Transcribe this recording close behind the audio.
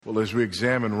Well, as we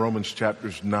examine Romans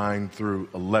chapters 9 through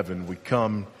 11, we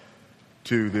come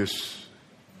to this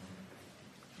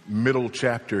middle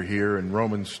chapter here in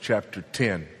Romans chapter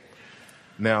 10.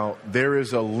 Now, there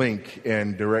is a link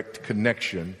and direct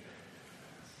connection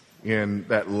in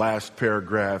that last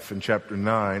paragraph in chapter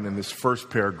 9 and this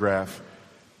first paragraph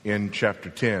in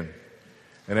chapter 10.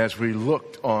 And as we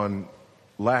looked on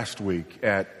last week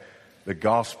at the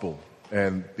gospel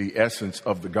and the essence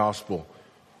of the gospel,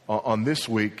 on this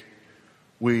week,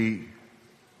 we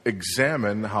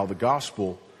examine how the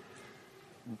gospel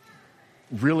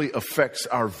really affects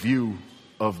our view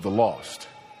of the lost.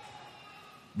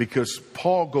 Because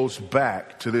Paul goes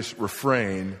back to this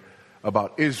refrain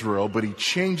about Israel, but he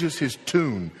changes his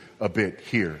tune a bit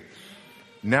here.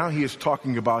 Now he is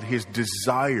talking about his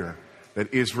desire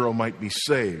that Israel might be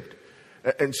saved.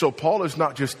 And so Paul is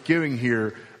not just giving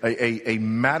here a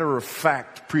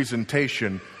matter-of-fact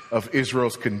presentation of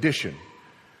Israel's condition.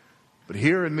 But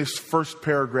here in this first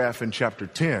paragraph in chapter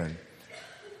 10,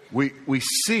 we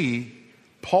see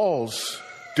Paul's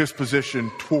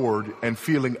disposition toward and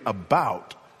feeling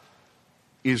about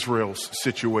Israel's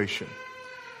situation.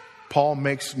 Paul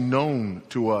makes known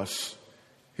to us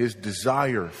his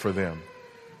desire for them,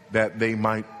 that they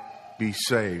might be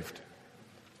saved.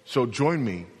 So join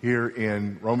me here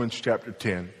in Romans chapter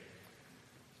 10.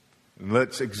 And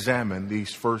let's examine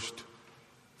these first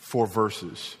 4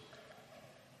 verses.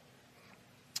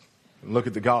 And look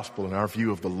at the gospel and our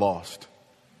view of the lost.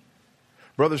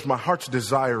 Brothers, my heart's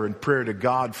desire and prayer to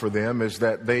God for them is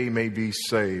that they may be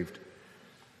saved.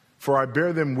 For I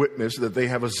bear them witness that they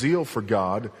have a zeal for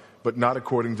God, but not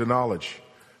according to knowledge.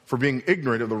 For being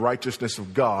ignorant of the righteousness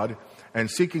of God and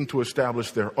seeking to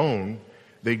establish their own,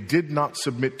 they did not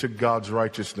submit to God's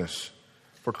righteousness.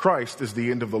 For Christ is the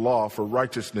end of the law for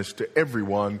righteousness to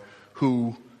everyone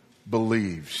who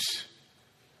believes.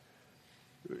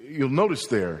 You'll notice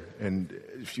there, and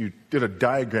if you did a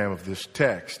diagram of this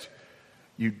text,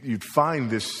 you'd find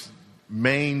this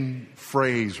main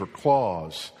phrase or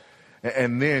clause,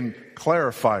 and then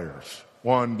clarifiers,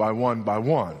 one by one by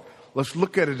one. Let's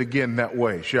look at it again that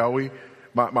way, shall we?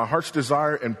 My heart's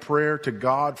desire and prayer to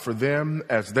God for them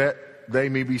as that they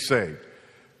may be saved.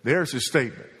 There's his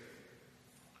statement.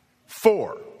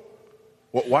 4.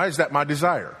 Well, why is that my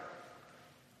desire?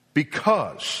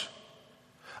 Because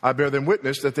I bear them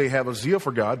witness that they have a zeal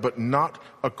for God, but not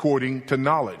according to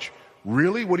knowledge.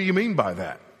 Really? What do you mean by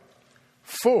that?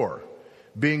 4.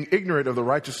 Being ignorant of the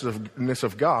righteousness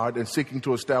of God and seeking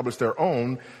to establish their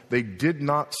own, they did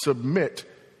not submit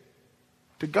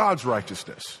to God's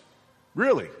righteousness.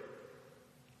 Really?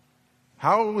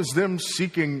 How is them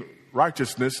seeking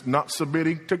righteousness not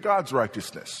submitting to God's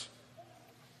righteousness?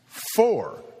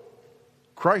 4.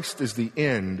 Christ is the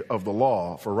end of the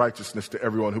law for righteousness to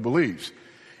everyone who believes.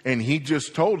 And he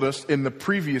just told us in the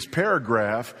previous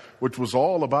paragraph, which was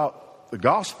all about the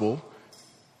gospel,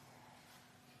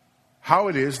 how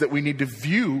it is that we need to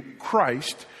view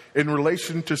Christ in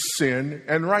relation to sin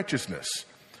and righteousness.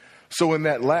 So in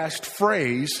that last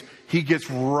phrase, he gets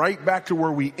right back to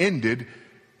where we ended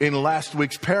in last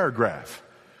week's paragraph.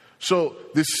 So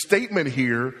this statement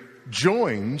here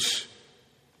joins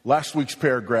last week's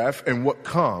paragraph and what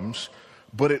comes,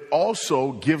 but it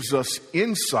also gives us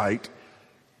insight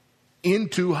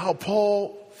into how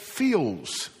Paul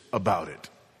feels about it.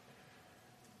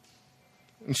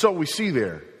 And so we see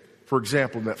there, for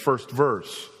example, in that first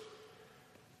verse,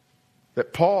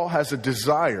 that Paul has a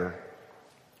desire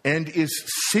and is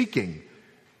seeking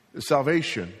the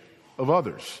salvation of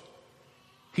others.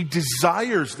 He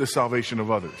desires the salvation of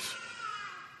others,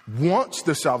 wants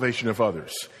the salvation of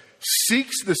others,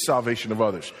 seeks the salvation of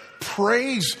others,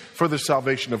 prays for the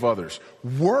salvation of others,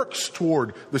 works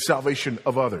toward the salvation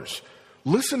of others.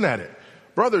 Listen at it.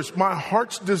 Brothers, my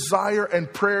heart's desire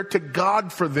and prayer to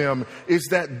God for them is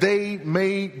that they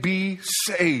may be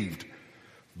saved.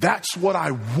 That's what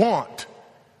I want.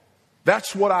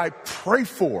 That's what I pray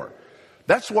for.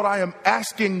 That's what I am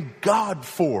asking God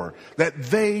for, that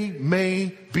they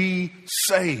may be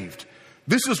saved.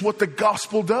 This is what the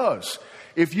gospel does.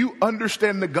 If you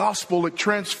understand the gospel, it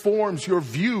transforms your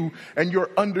view and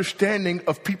your understanding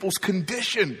of people's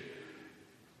condition.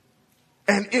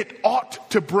 And it ought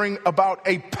to bring about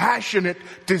a passionate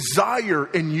desire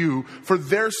in you for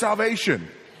their salvation.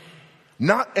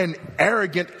 Not an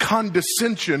arrogant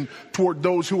condescension toward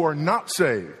those who are not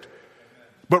saved,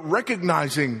 but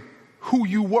recognizing who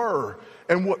you were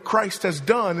and what Christ has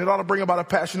done. It ought to bring about a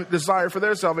passionate desire for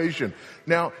their salvation.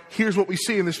 Now, here's what we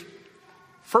see in this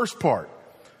first part.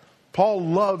 Paul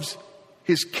loves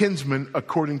his kinsmen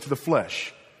according to the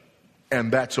flesh,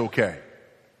 and that's okay.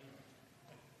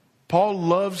 Paul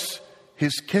loves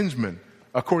his kinsmen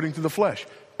according to the flesh.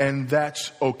 And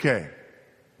that's okay.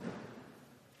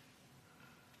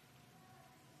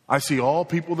 I see all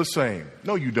people the same.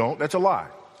 No, you don't. That's a lie.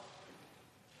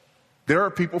 There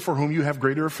are people for whom you have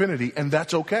greater affinity, and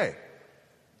that's okay.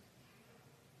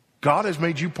 God has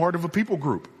made you part of a people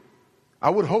group. I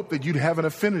would hope that you'd have an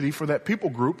affinity for that people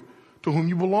group to whom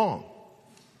you belong.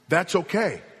 That's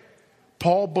okay.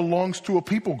 Paul belongs to a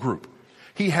people group.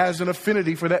 He has an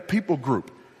affinity for that people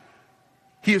group.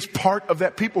 He is part of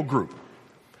that people group.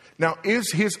 Now,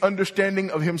 is his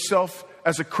understanding of himself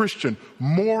as a Christian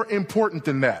more important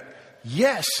than that?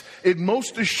 Yes, it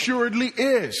most assuredly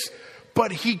is.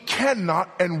 But he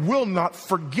cannot and will not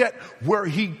forget where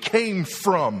he came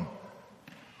from.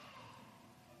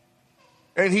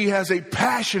 And he has a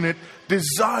passionate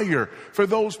desire for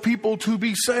those people to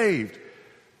be saved.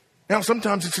 Now,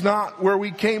 sometimes it's not where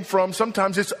we came from.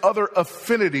 Sometimes it's other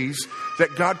affinities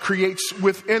that God creates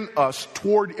within us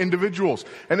toward individuals.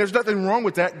 And there's nothing wrong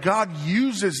with that. God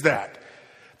uses that.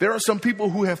 There are some people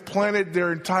who have planted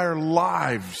their entire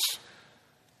lives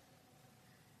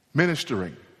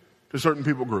ministering to certain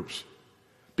people groups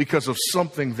because of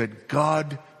something that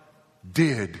God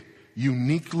did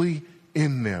uniquely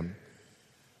in them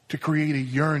to create a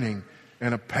yearning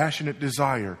and a passionate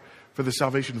desire for the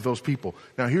salvation of those people.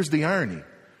 Now, here's the irony.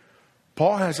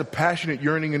 Paul has a passionate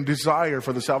yearning and desire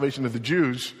for the salvation of the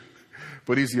Jews,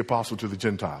 but he's the apostle to the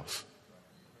Gentiles.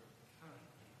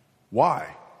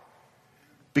 Why?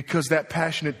 Because that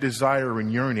passionate desire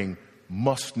and yearning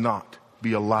must not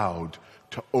be allowed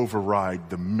to override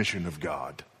the mission of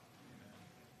God.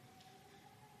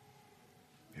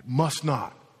 It must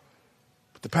not.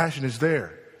 But the passion is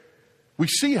there. We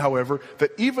see, however,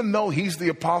 that even though he's the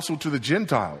apostle to the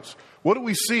Gentiles, what do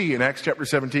we see in Acts chapter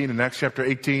 17 and Acts chapter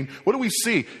 18? What do we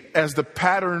see as the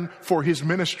pattern for his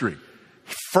ministry?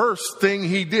 First thing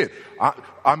he did,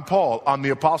 I'm Paul, I'm the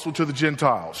apostle to the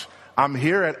Gentiles. I'm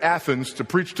here at Athens to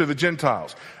preach to the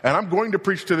Gentiles. And I'm going to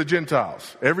preach to the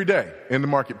Gentiles every day in the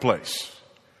marketplace.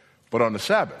 But on the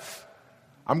Sabbath,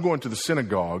 I'm going to the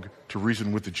synagogue to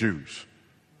reason with the Jews.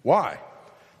 Why?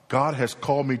 God has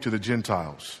called me to the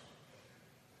Gentiles.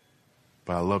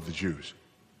 But I love the Jews.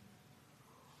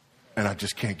 And I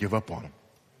just can't give up on them.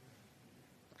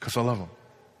 Because I love them.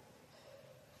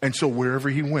 And so wherever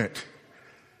he went,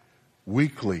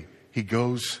 weekly, he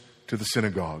goes to the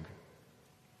synagogue.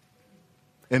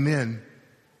 And then,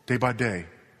 day by day,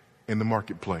 in the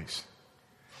marketplace.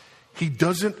 He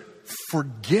doesn't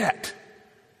forget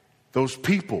those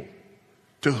people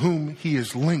to whom he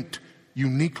is linked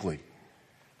uniquely.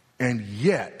 And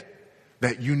yet,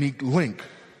 that unique link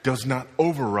does not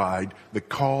override the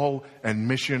call and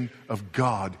mission of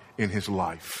God in his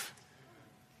life.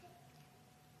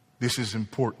 This is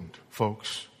important,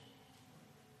 folks.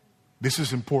 This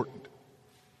is important.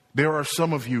 There are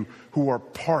some of you who are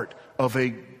part of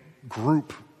a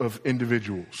group of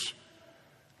individuals.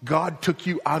 God took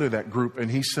you out of that group and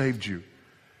he saved you.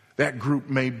 That group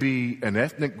may be an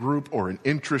ethnic group or an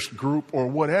interest group or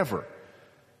whatever.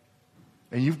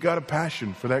 And you've got a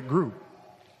passion for that group.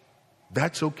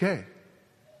 That's okay.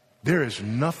 There is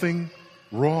nothing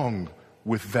wrong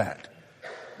with that.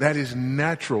 That is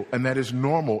natural and that is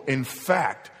normal. In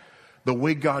fact, the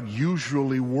way God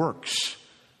usually works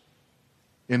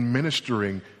in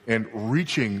ministering and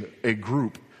reaching a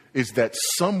group is that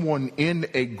someone in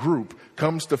a group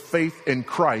comes to faith in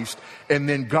Christ, and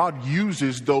then God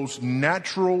uses those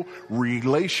natural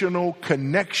relational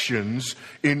connections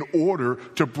in order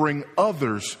to bring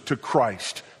others to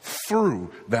Christ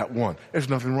through that one. There's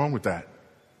nothing wrong with that.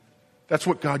 That's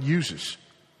what God uses.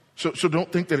 So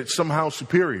don't think that it's somehow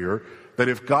superior, that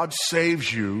if God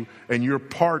saves you and you're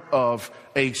part of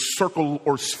a circle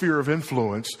or sphere of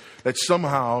influence, that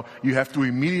somehow you have to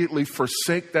immediately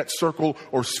forsake that circle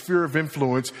or sphere of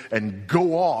influence and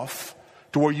go off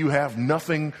to where you have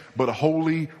nothing but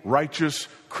holy, righteous,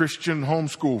 Christian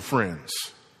homeschool friends.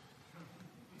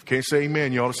 If you can't say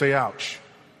amen, you ought to say ouch.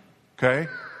 Okay?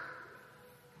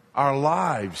 Our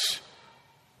lives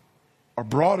are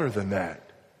broader than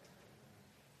that,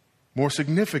 more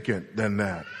significant than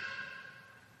that.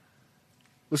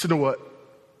 Listen to what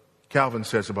Calvin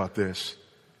says about this.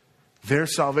 Their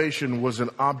salvation was an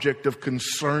object of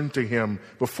concern to him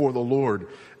before the Lord,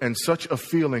 and such a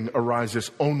feeling arises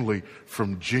only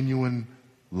from genuine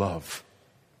love.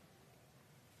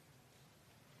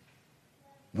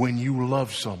 When you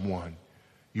love someone,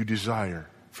 you desire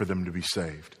for them to be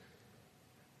saved.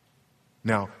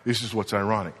 Now, this is what's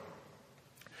ironic.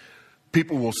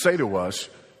 People will say to us,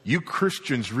 you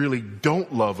Christians really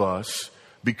don't love us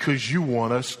because you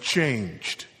want us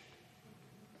changed.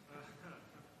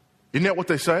 Isn't that what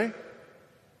they say?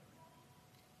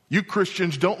 You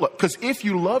Christians don't love, because if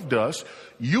you loved us,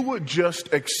 you would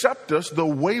just accept us the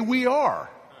way we are.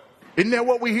 Isn't that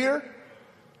what we hear?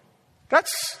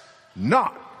 That's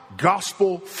not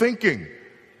gospel thinking.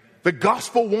 The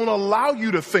gospel won't allow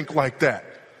you to think like that.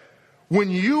 When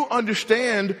you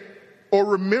understand or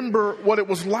remember what it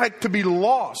was like to be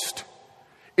lost,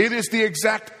 it is the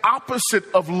exact opposite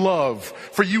of love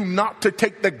for you not to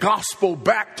take the gospel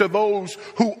back to those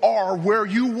who are where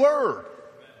you were.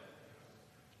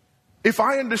 If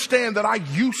I understand that I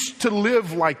used to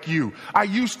live like you, I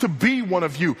used to be one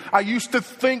of you, I used to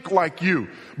think like you,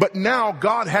 but now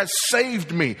God has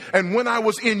saved me. And when I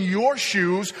was in your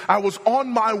shoes, I was on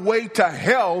my way to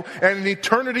hell and an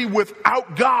eternity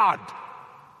without God.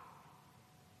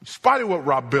 In spite of what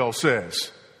Rob Bell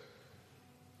says.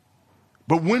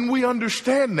 But when we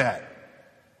understand that,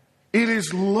 it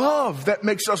is love that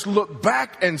makes us look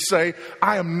back and say,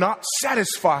 I am not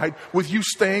satisfied with you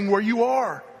staying where you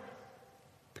are.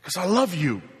 Because I love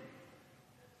you.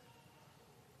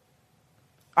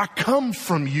 I come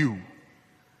from you.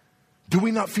 Do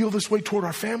we not feel this way toward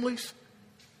our families?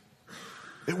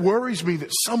 It worries me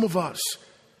that some of us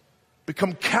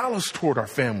become callous toward our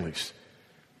families.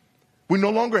 We no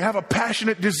longer have a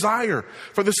passionate desire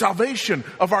for the salvation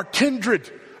of our kindred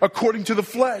according to the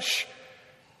flesh.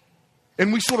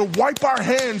 And we sort of wipe our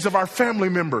hands of our family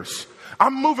members.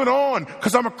 I'm moving on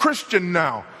because I'm a Christian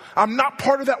now. I'm not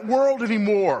part of that world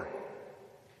anymore.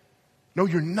 No,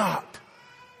 you're not.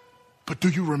 But do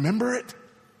you remember it?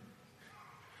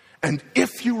 And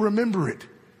if you remember it,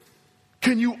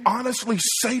 can you honestly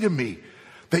say to me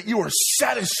that you are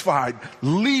satisfied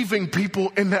leaving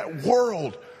people in that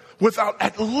world without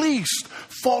at least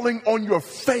falling on your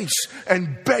face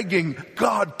and begging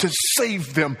God to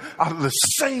save them out of the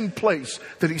same place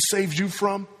that He saved you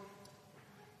from?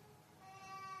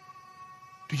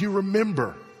 Do you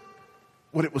remember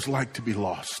what it was like to be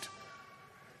lost?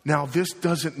 Now, this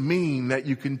doesn't mean that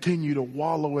you continue to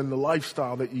wallow in the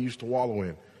lifestyle that you used to wallow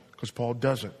in, because Paul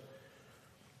doesn't.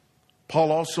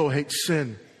 Paul also hates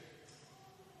sin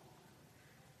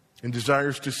and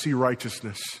desires to see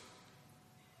righteousness.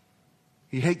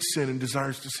 He hates sin and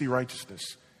desires to see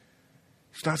righteousness.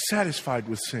 He's not satisfied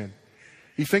with sin.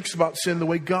 He thinks about sin the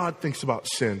way God thinks about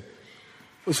sin.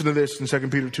 Listen to this in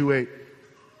 2 Peter 2:8.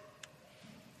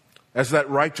 As that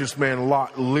righteous man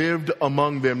Lot lived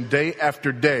among them day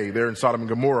after day, there in Sodom and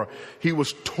Gomorrah, he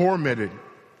was tormented.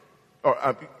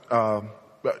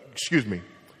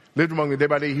 Lived among them day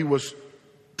by day, he was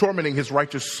tormenting his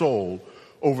righteous soul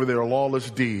over their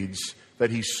lawless deeds that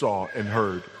he saw and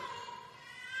heard.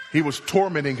 He was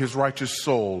tormenting his righteous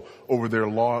soul over their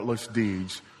lawless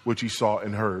deeds which he saw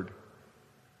and heard.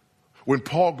 When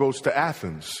Paul goes to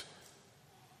Athens,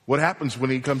 what happens when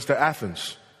he comes to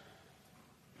Athens?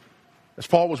 As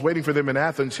Paul was waiting for them in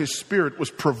Athens, his spirit was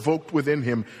provoked within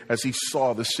him as he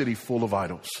saw the city full of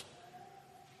idols.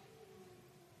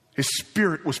 His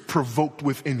spirit was provoked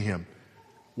within him.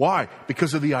 Why?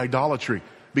 Because of the idolatry.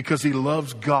 Because he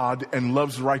loves God and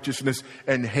loves righteousness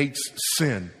and hates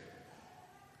sin.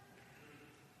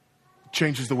 It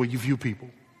changes the way you view people.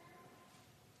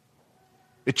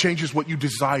 It changes what you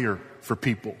desire for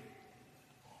people.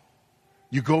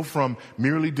 You go from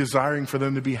merely desiring for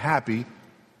them to be happy.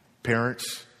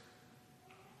 Parents,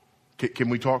 can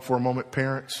we talk for a moment,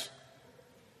 parents?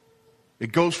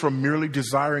 It goes from merely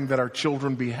desiring that our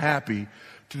children be happy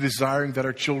to desiring that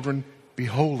our children be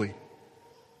holy.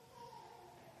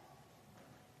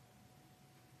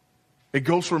 It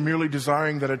goes from merely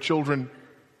desiring that our children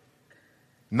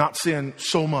not sin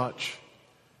so much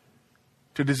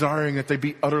to desiring that they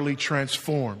be utterly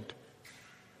transformed.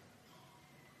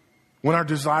 When our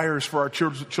desire is for our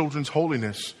children's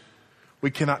holiness, we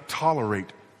cannot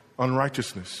tolerate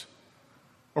unrighteousness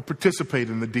or participate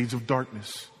in the deeds of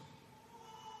darkness.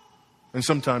 And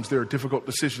sometimes there are difficult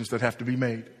decisions that have to be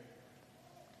made.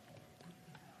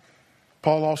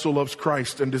 Paul also loves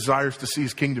Christ and desires to see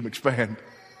His kingdom expand.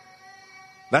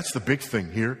 That's the big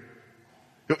thing here.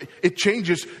 It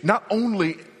changes, not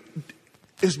only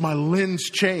is my lens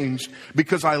changed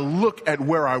because I look at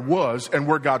where I was and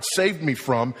where God saved me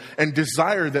from and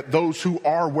desire that those who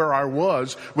are where I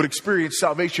was would experience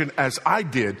salvation as I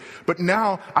did. But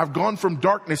now I've gone from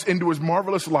darkness into His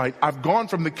marvelous light. I've gone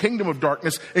from the kingdom of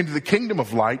darkness into the kingdom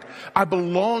of light. I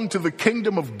belong to the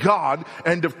kingdom of God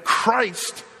and of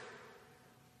Christ,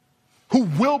 who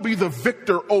will be the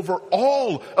victor over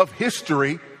all of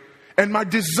history. And my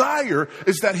desire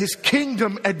is that His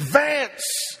kingdom advance.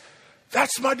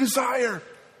 That's my desire.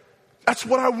 That's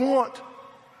what I want.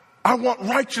 I want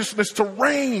righteousness to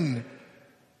reign.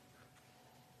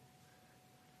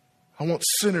 I want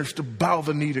sinners to bow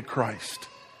the knee to Christ.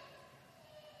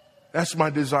 That's my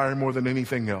desire more than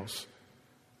anything else.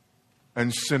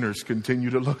 And sinners continue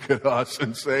to look at us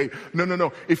and say,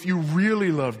 no. If you really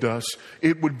loved us,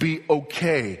 it would be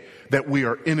okay that we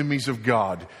are enemies of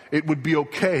God. It would be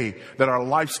okay that our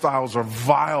lifestyles are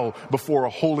vile before a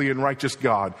holy and righteous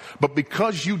God. But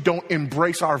because you don't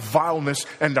embrace our vileness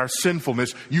and our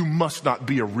sinfulness, you must not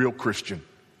be a real Christian.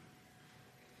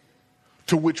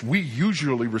 To which we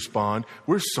usually respond,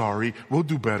 we're sorry, we'll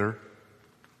do better.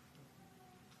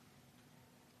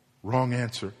 Wrong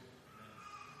answer.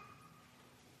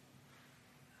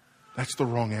 That's the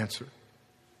wrong answer.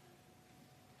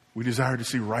 We desire to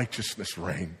see righteousness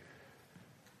reign.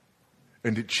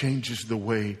 And it changes the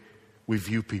way we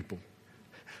view people.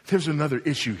 There's another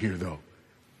issue here, though.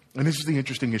 And this is the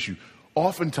interesting issue.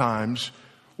 Oftentimes,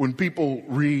 when people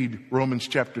read Romans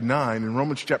chapter 9, in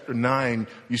Romans chapter 9,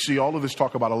 you see all of this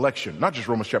talk about election. Not just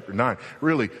Romans chapter 9.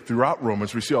 Really, throughout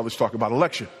Romans, we see all this talk about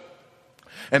election.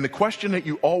 And the question that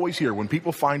you always hear when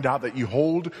people find out that you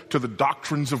hold to the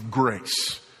doctrines of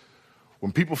grace,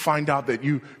 when people find out that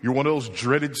you're one of those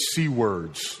dreaded C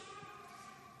words,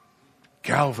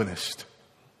 Calvinist,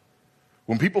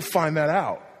 when people find that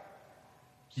out,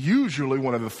 usually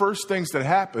one of the first things that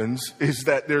happens is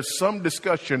that there's some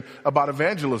discussion about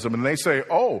evangelism. And they say,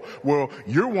 oh, well,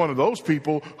 you're one of those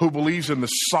people who believes in the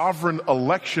sovereign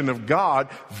election of God.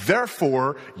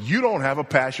 Therefore, you don't have a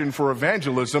passion for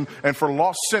evangelism and for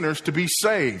lost sinners to be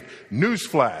saved.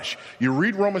 Newsflash. You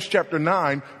read Romans chapter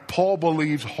 9, Paul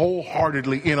believes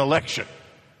wholeheartedly in election.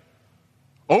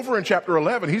 Over in chapter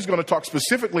 11, he's going to talk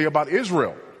specifically about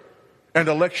Israel and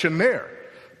election there.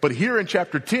 But here in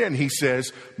chapter 10, he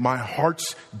says, my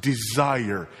heart's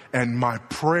desire and my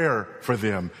prayer for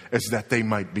them is that they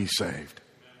might be saved.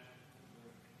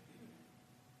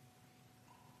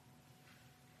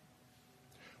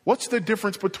 What's the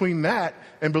difference between that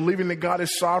and believing that God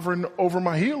is sovereign over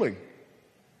my healing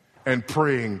and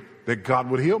praying that God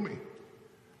would heal me?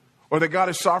 Or that God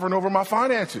is sovereign over my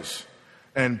finances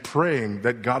and praying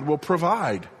that God will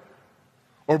provide?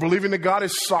 Or believing that God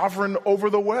is sovereign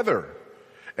over the weather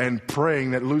and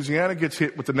praying that Louisiana gets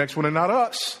hit with the next one and not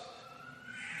us?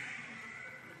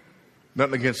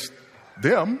 Nothing against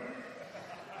them.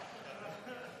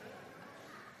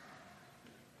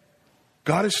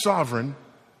 God is sovereign,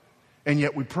 and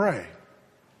yet we pray.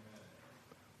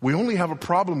 We only have a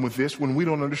problem with this when we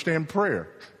don't understand prayer.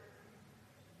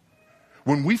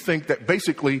 When we think that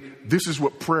basically this is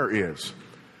what prayer is.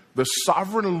 The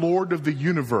sovereign Lord of the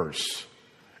universe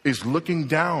is looking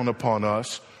down upon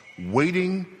us,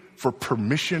 waiting for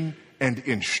permission and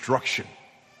instruction.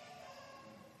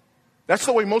 That's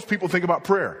the way most people think about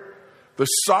prayer. The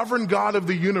sovereign God of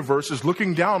the universe is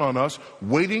looking down on us,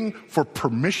 waiting for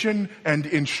permission and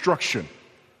instruction.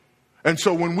 And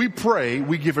so when we pray,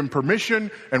 we give him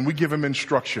permission and we give him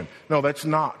instruction. No, that's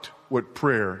not what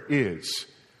prayer is.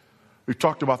 We've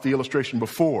talked about the illustration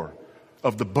before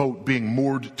of the boat being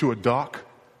moored to a dock.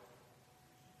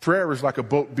 Prayer is like a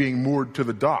boat being moored to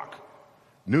the dock.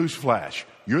 Newsflash,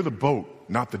 you're the boat,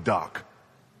 not the dock.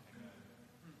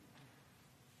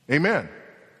 Amen.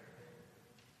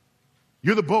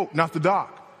 You're the boat, not the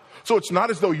dock. So it's not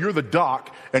as though you're the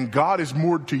dock and God is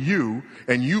moored to you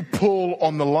and you pull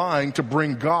on the line to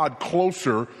bring God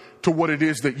closer to what it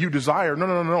is that you desire.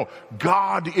 No.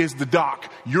 God is the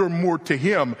dock. You're moored to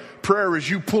him. Prayer is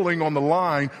you pulling on the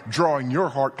line, drawing your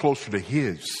heart closer to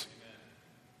his.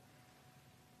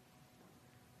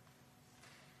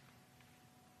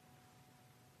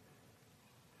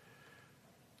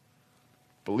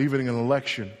 Believing in an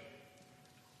election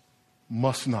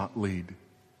must not lead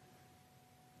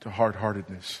to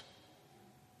hard-heartedness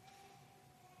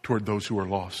toward those who are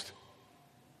lost.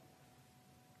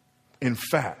 In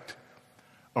fact,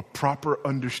 a proper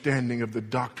understanding of the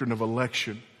doctrine of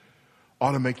election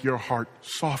ought to make your heart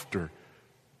softer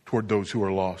toward those who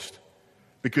are lost,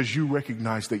 because you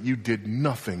recognize that you did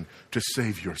nothing to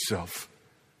save yourself.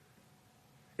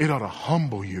 It ought to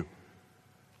humble you,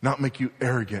 not make you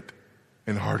arrogant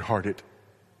and hard-hearted.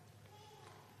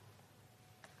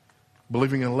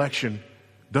 Believing in election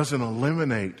doesn't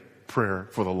eliminate prayer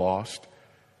for the lost.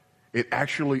 It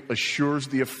actually assures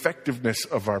the effectiveness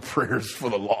of our prayers for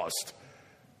the lost.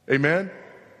 Amen?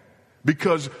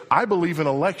 Because I believe in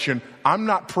election, I'm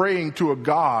not praying to a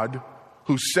God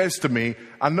who says to me,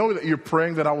 I know that you're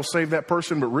praying that I will save that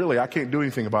person, but really I can't do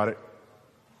anything about it.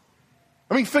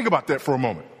 I mean, think about that for a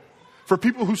moment. For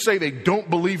people who say they don't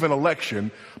believe in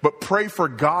election, but pray for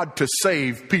God to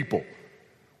save people,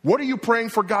 what are you praying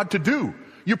for God to do?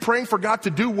 You're praying for God to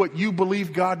do what you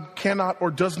believe God cannot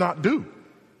or does not do.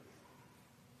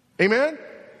 Amen?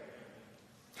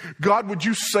 God, would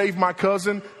you save my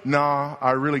cousin? Nah,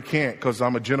 I really can't because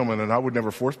I'm a gentleman and I would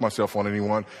never force myself on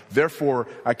anyone. Therefore,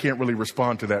 I can't really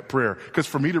respond to that prayer. Because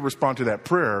for me to respond to that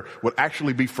prayer would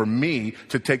actually be for me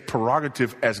to take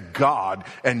prerogative as God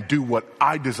and do what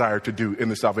I desire to do in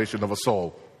the salvation of a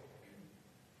soul.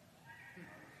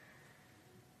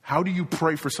 How do you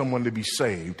pray for someone to be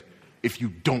saved if you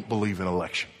don't believe in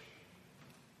election?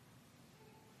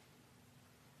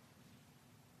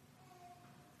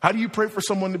 How do you pray for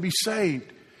someone to be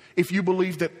saved if you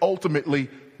believe that ultimately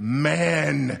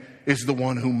man is the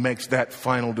one who makes that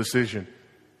final decision?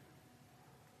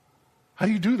 How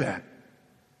do you do that?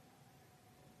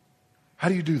 How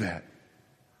do you do that?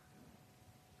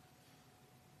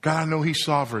 God, I know he's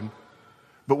sovereign,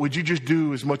 but would you just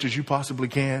do as much as you possibly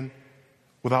can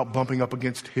without bumping up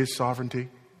against his sovereignty?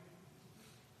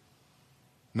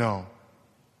 No.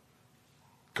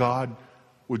 God,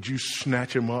 would you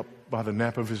snatch him up by the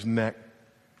nape of his neck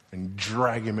and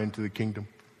drag him into the kingdom?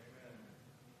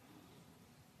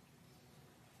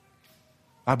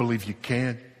 I believe you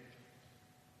can.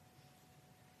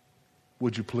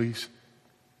 Would you please?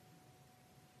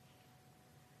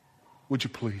 Would you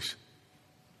please?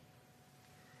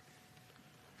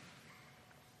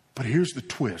 But here's the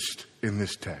twist in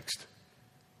this text.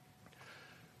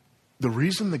 The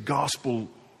reason the gospel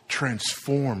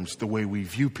transforms the way we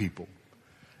view people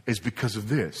is because of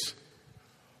this.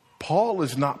 Paul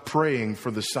is not praying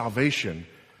for the salvation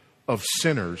of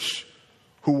sinners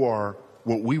who are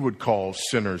what we would call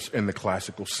sinners in the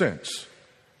classical sense.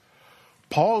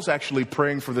 Paul's actually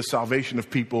praying for the salvation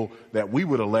of people that we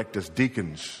would elect as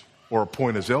deacons or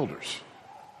appoint as elders.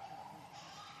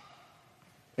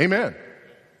 Amen.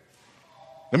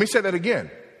 Let me say that again.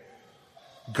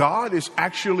 God is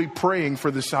actually praying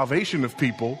for the salvation of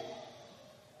people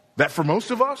that for most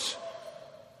of us,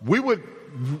 we would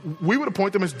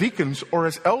appoint them as deacons or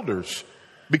as elders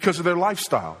because of their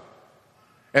lifestyle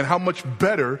and how much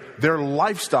better their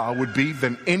lifestyle would be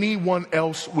than anyone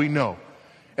else we know.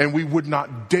 And we would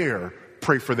not dare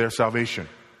pray for their salvation.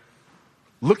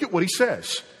 Look at what he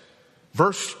says.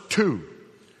 Verse 2.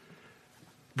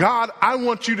 God, I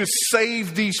want you to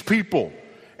save these people.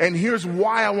 And here's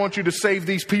why I want you to save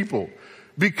these people.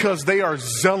 Because they are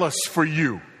zealous for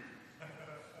you.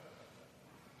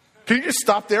 Can you just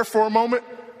stop there for a moment?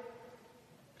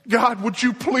 God, would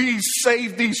you please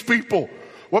save these people?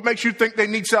 What makes you think they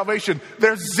need salvation?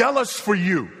 They're zealous for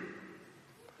you.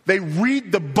 They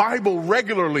read the Bible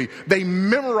regularly. They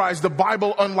memorize the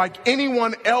Bible unlike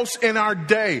anyone else in our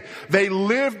day. They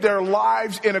live their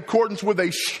lives in accordance with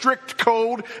a strict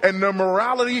code, and their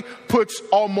morality puts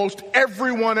almost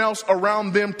everyone else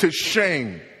around them to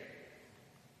shame.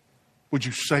 Would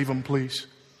you save them, please?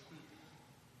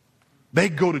 They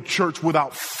go to church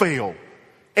without fail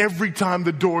every time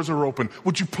the doors are open.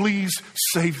 Would you please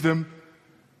save them?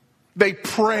 They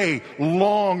pray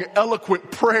long,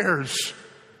 eloquent prayers,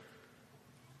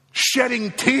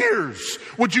 shedding tears.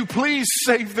 Would you please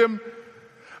save them?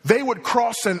 They would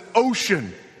cross an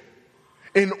ocean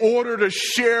in order to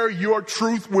share your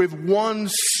truth with one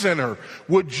sinner.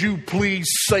 Would you please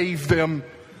save them?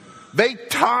 They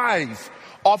tithe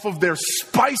off of their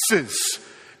spices,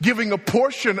 giving a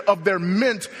portion of their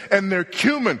mint and their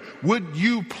cumin. Would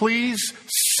you please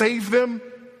save them?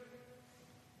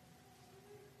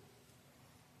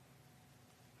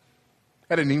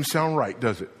 That didn't even sound right,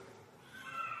 does it?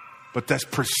 But that's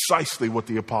precisely what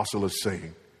the apostle is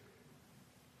saying.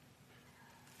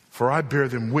 For I bear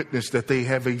them witness that they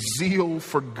have a zeal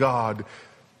for God,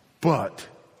 but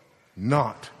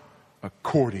not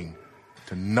according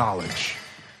to knowledge.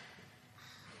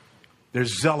 They're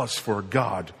zealous for a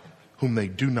God whom they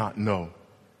do not know.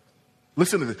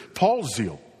 Listen to this. Paul's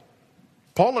zeal.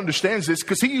 Paul understands this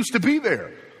because he used to be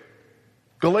there.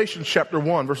 Galatians chapter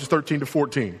 1, verses 13 to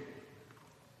 14.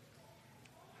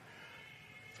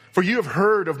 For you have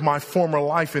heard of my former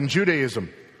life in Judaism,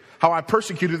 how I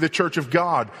persecuted the church of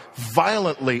God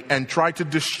violently and tried to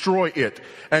destroy it.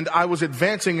 And I was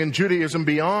advancing in Judaism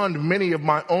beyond many of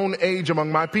my own age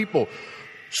among my people.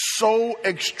 So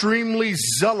extremely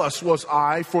zealous was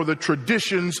I for the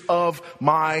traditions of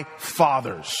my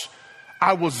fathers.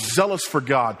 I was zealous for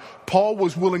God. Paul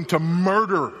was willing to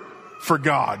murder for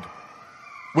God.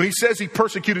 When he says he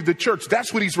persecuted the church,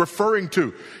 that's what he's referring to.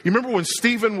 You remember when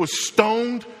Stephen was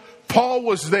stoned? Paul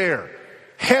was there,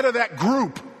 head of that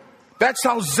group. That's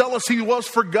how zealous he was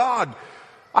for God.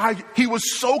 He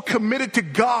was so committed to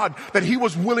God that he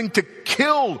was willing to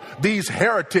kill these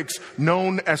heretics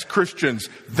known as Christians.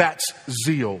 That's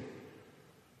zeal.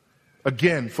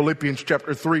 Again, Philippians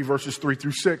chapter 3, verses 3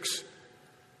 through 6.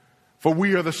 For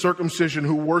we are the circumcision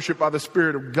who worship by the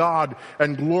Spirit of God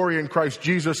and glory in Christ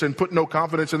Jesus and put no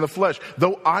confidence in the flesh,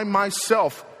 though I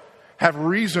myself have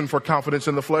reason for confidence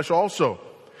in the flesh also.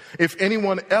 If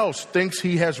anyone else thinks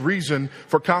he has reason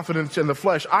for confidence in the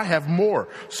flesh, I have more.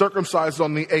 Circumcised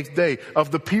on the 8th day, of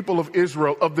the people of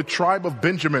Israel, of the tribe of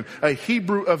Benjamin, a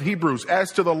Hebrew of Hebrews,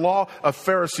 as to the law, a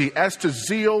Pharisee, as to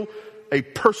zeal, a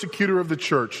persecutor of the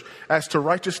church, as to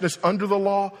righteousness under the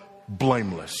law,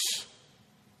 blameless.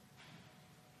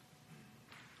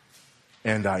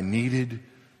 And I needed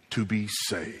to be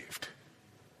saved.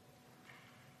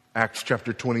 Acts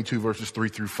chapter 22, verses 3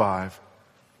 through 5.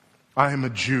 I am a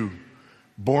Jew,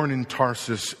 born in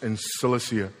Tarsus in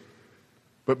Cilicia,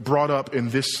 but brought up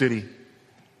in this city,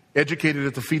 educated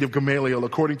at the feet of Gamaliel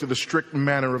according to the strict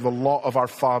manner of the law of our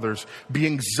fathers,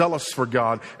 being zealous for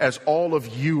God, as all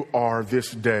of you are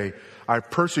this day. I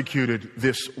persecuted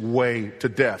this way to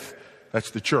death.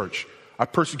 That's the church. I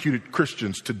persecuted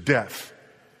Christians to death,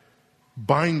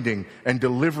 binding and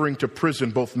delivering to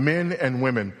prison both men and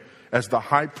women, as the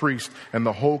high priest and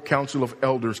the whole council of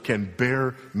elders can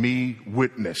bear me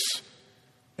witness.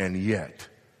 And yet,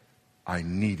 I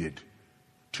needed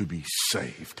to be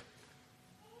saved.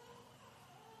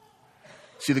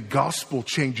 See, the gospel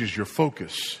changes your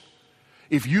focus.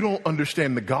 If you don't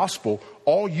understand the gospel,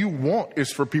 all you want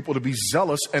is for people to be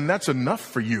zealous, and that's enough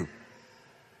for you.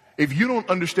 If you don't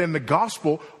understand the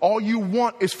gospel, all you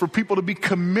want is for people to be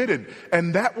committed,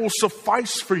 and that will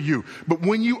suffice for you. But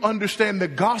when you understand the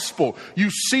gospel, you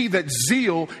see that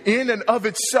zeal in and of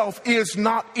itself is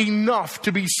not enough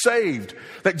to be saved.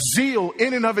 That zeal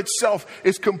in and of itself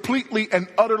is completely and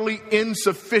utterly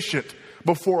insufficient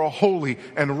before a holy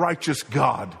and righteous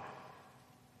God.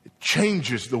 It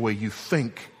changes the way you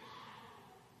think.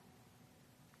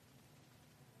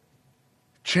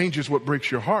 It changes what breaks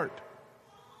your heart.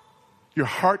 Your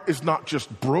heart is not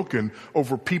just broken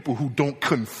over people who don't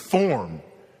conform.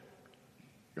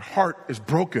 Your heart is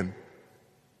broken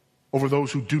over those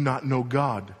who do not know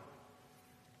God.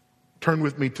 Turn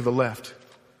with me to the left.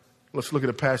 Let's look at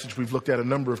a passage we've looked at a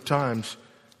number of times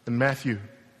in Matthew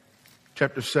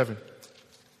chapter 7.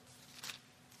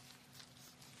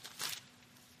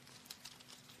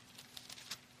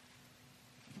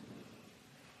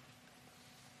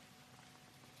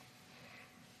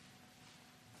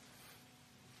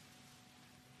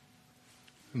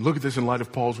 And look at this in light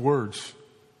of Paul's words.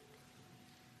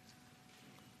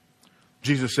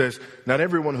 Jesus says, not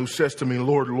everyone who says to me,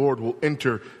 Lord, Lord, will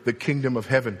enter the kingdom of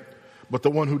heaven, but the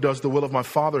one who does the will of my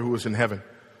Father who is in heaven.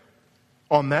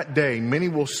 On that day, many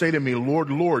will say to me, Lord,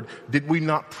 Lord, did we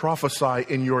not prophesy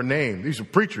in your name? These are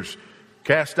preachers.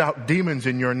 Cast out demons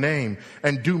in your name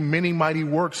and do many mighty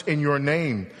works in your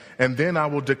name. And then I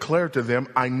will declare to them,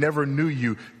 I never knew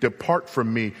you. Depart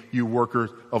from me, you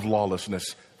workers of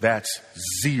lawlessness. That's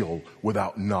zeal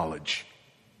without knowledge.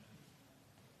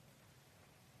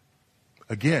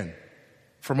 Again,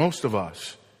 for most of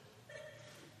us,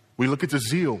 we look at the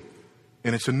zeal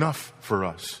and it's enough for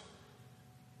us.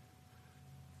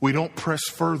 We don't press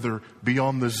further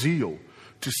beyond the zeal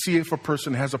to see if a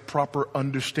person has a proper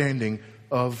understanding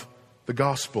of the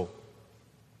gospel.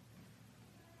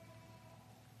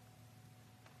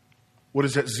 What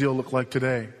does that zeal look like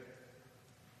today?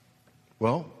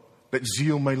 Well, that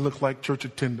zeal may look like church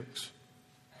attendance.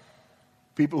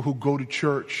 People who go to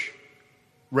church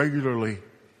regularly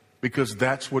because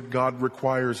that's what God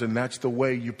requires and that's the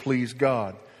way you please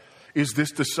God. Is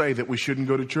this to say that we shouldn't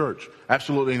go to church?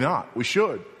 Absolutely not. We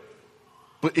should.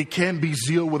 But it can be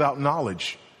zeal without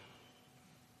knowledge.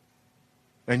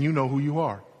 And you know who you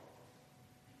are.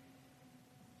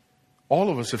 All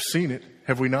of us have seen it,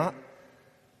 have we not?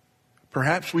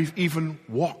 Perhaps we've even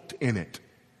walked in it.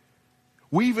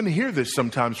 We even hear this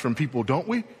sometimes from people, don't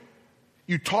we?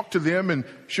 You talk to them and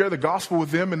share the gospel with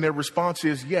them, and their response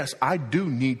is, yes, I do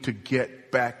need to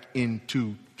get back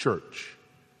into church.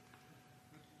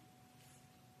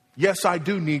 Yes, I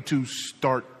do need to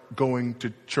start going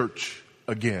to church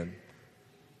again.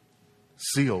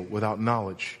 Zeal without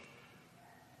knowledge.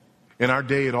 In our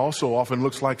day, it also often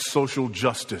looks like social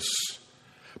justice.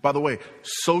 By the way,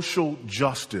 social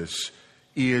justice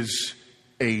is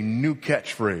a new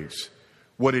catchphrase.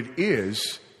 What it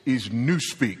is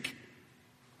newspeak,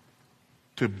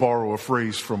 to borrow a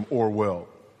phrase from Orwell.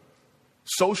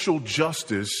 Social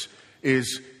justice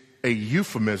is a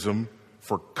euphemism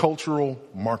for cultural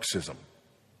Marxism.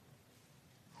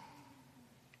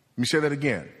 Let me say that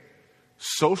again.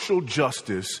 Social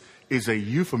justice is a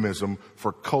euphemism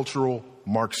for cultural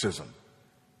Marxism.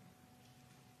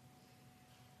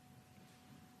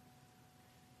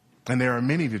 And there are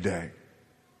many today.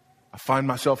 I find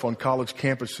myself on college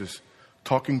campuses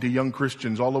talking to young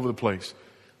Christians all over the place.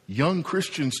 Young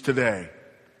Christians today,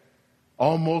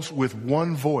 almost with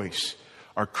one voice,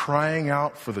 are crying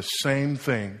out for the same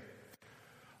thing.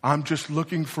 I'm just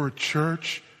looking for a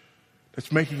church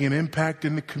that's making an impact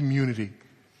in the community.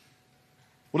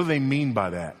 What do they mean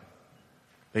by that?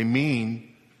 They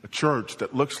mean a church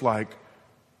that looks like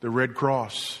the Red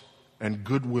Cross and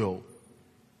Goodwill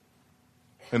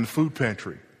and the food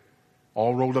pantry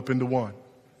all rolled up into one.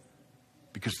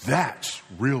 Because that's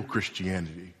real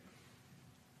Christianity.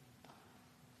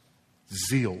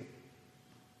 Zeal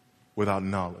without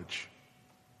knowledge.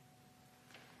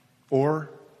 Or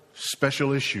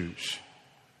special issues.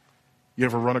 You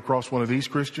ever run across one of these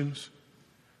Christians?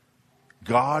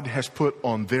 God has put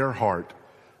on their heart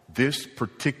this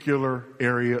particular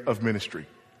area of ministry.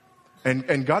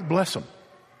 And God bless them.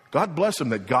 God bless them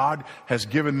that God has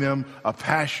given them a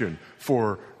passion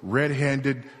for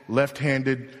red-handed,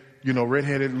 left-handed,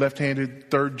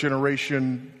 third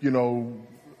generation,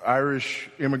 Irish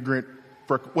immigrant,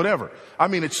 whatever. I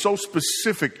mean, it's so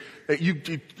specific that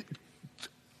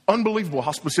unbelievable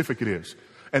how specific it is.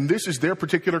 And this is their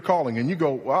particular calling. And you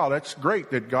go, wow, that's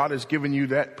great that God has given you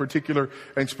that particular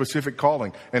and specific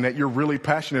calling and that you're really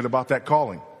passionate about that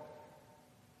calling.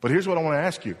 But here's what I want to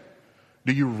ask you.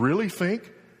 Do you really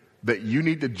think that you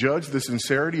need to judge the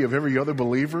sincerity of every other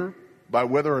believer by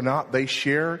whether or not they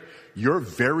share your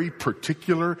very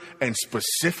particular and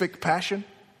specific passion?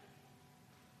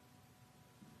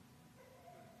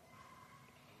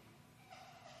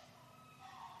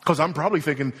 Because I'm probably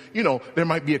thinking, there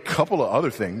might be a couple of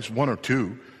other things, one or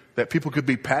two, that people could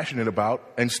be passionate about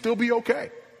and still be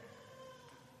okay.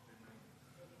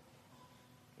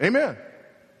 Amen.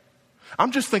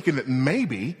 I'm just thinking that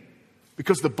maybe,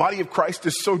 because the body of Christ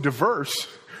is so diverse,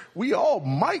 we all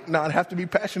might not have to be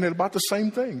passionate about the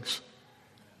same things.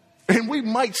 And we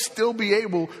might still be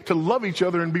able to love each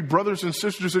other and be brothers and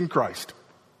sisters in Christ.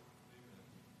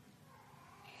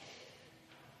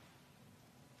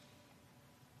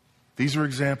 These are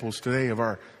examples today of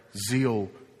our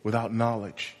zeal without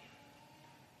knowledge.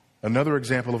 Another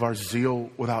example of our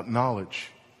zeal without knowledge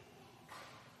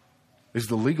is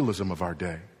the legalism of our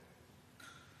day.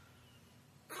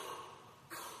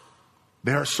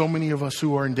 There are so many of us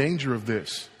who are in danger of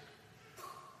this.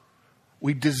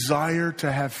 We desire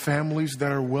to have families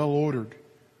that are well ordered.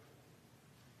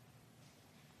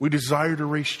 We desire to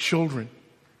raise children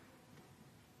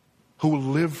who will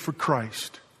live for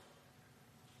Christ.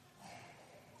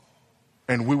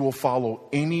 And we will follow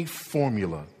any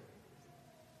formula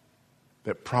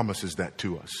that promises that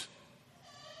to us.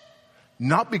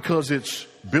 Not because it's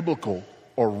biblical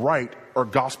or right or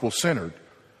gospel-centered,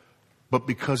 but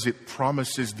because it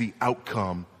promises the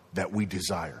outcome that we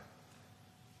desire.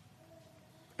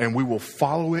 And we will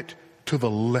follow it to the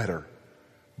letter,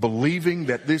 believing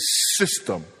that this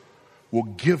system will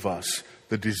give us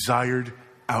the desired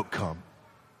outcome.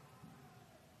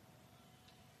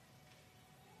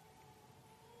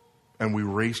 And we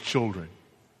raise children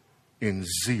in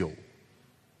zeal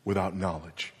without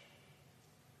knowledge,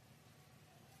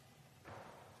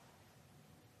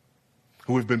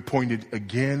 who have been pointed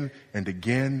again and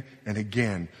again and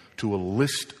again to a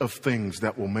list of things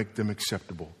that will make them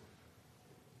acceptable.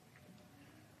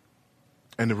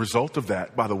 And the result of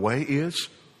that, by the way, is,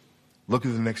 look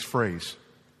at the next phrase,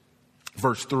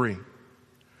 verse 3.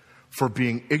 For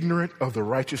being ignorant of the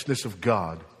righteousness of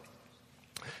God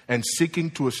and seeking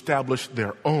to establish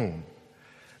their own,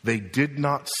 they did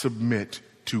not submit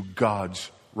to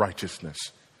God's righteousness.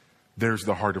 There's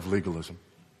the heart of legalism.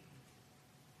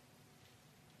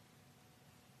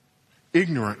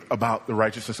 Ignorant about the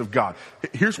righteousness of God.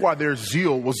 Here's why their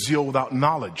zeal was zeal without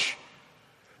knowledge.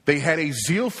 They had a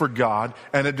zeal for God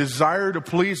and a desire to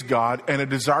please God and a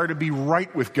desire to be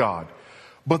right with God.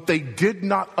 But they did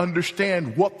not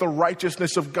understand what the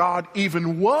righteousness of God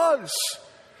even was.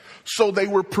 So they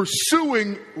were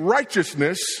pursuing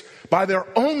righteousness by their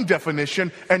own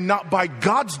definition and not by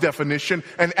God's definition.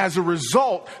 And as a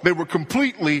result, they were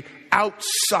completely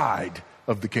outside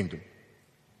of the kingdom.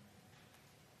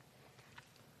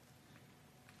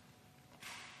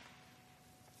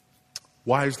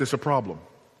 Why is this a problem?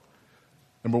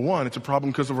 Number one, it's a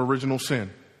problem because of original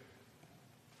sin.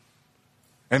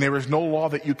 And there is no law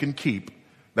that you can keep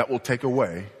that will take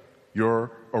away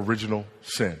your original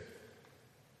sin.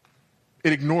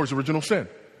 It ignores original sin.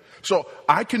 So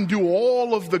I can do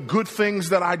all of the good things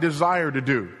that I desire to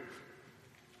do,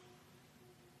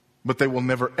 but they will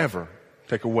never, ever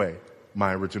take away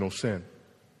my original sin.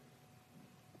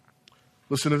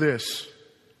 Listen to this.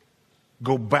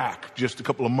 Go back just a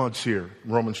couple of months here,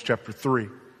 Romans chapter 3.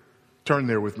 Turn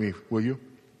there with me, will you?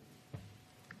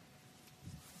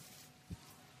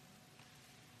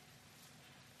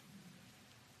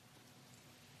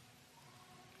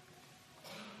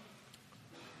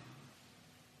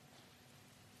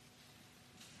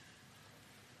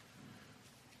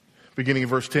 beginning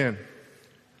of verse 10.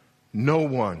 No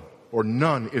one or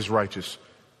none is righteous.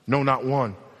 No, not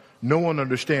one. No one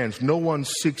understands. No one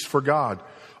seeks for God.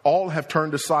 All have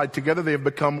turned aside. Together they have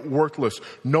become worthless.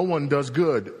 No one does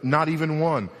good, not even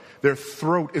one. Their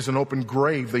throat is an open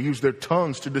grave. They use their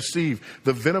tongues to deceive.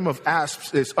 The venom of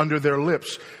asps is under their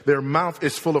lips. Their mouth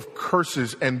is full of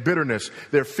curses and bitterness.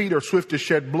 Their feet are swift to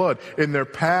shed blood. In their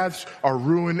paths are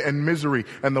ruin and misery,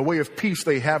 and the way of peace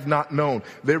they have not known.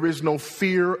 There is no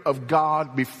fear of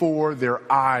God before their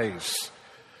eyes.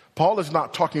 Paul is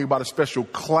not talking about a special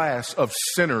class of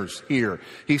sinners here.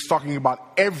 He's talking about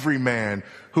every man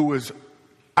who is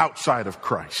outside of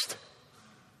Christ.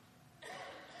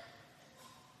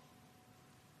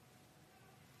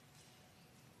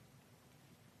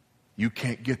 You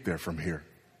can't get there from here.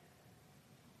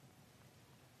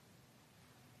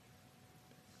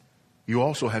 You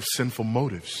also have sinful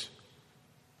motives.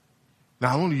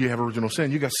 Not only do you have original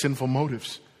sin, you got sinful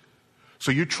motives.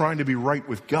 So you're trying to be right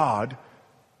with God,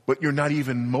 but you're not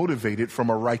even motivated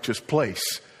from a righteous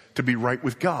place to be right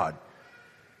with God.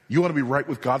 You want to be right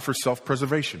with God for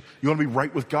self-preservation. You want to be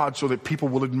right with God so that people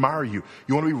will admire you.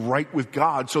 You want to be right with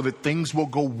God so that things will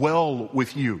go well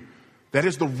with you. That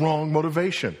is the wrong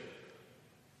motivation.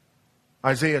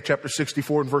 Isaiah chapter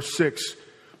 64 and verse 6.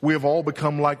 We have all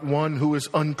become like one who is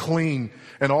unclean,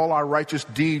 and all our righteous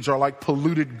deeds are like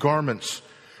polluted garments.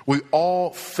 We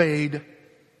all fade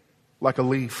like a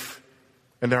leaf,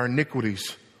 and our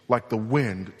iniquities like the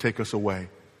wind take us away.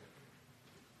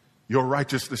 Your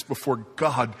righteousness before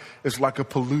God is like a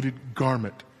polluted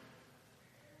garment.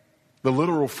 The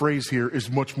literal phrase here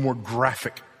is much more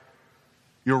graphic.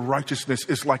 Your righteousness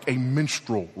is like a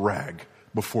minstrel rag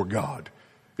before God,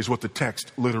 is what the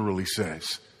text literally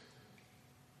says.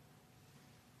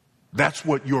 That's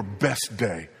what your best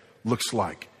day looks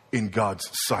like in God's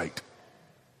sight.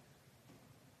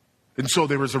 And so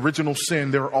there is original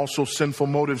sin. There are also sinful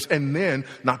motives. And then,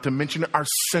 not to mention our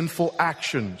sinful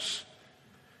actions.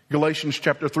 Galatians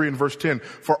chapter 3 and verse 10.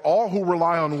 For all who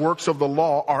rely on works of the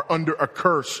law are under a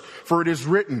curse. For it is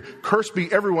written, cursed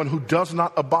be everyone who does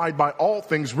not abide by all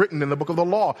things written in the book of the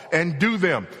law and do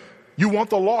them. You want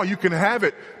the law, you can have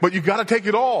it, but you got to take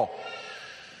it all.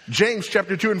 James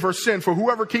chapter 2 and verse 10, for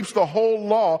whoever keeps the whole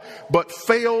law but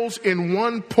fails in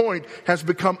one point has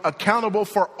become accountable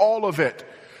for all of it.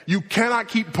 You cannot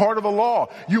keep part of the law.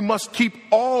 You must keep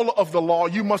all of the law.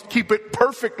 You must keep it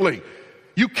perfectly.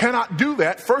 You cannot do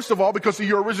that, first of all, because of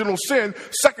your original sin.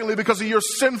 Secondly, because of your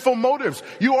sinful motives.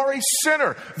 You are a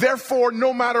sinner. Therefore,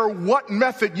 no matter what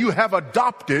method you have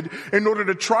adopted in order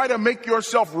to try to make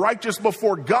yourself righteous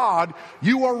before God,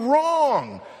 you are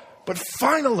wrong. But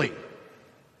finally,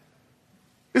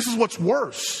 this is what's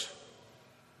worse.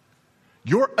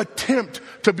 Your attempt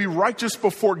to be righteous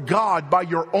before God by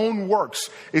your own works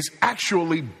is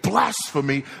actually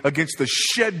blasphemy against the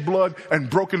shed blood and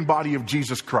broken body of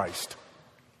Jesus Christ.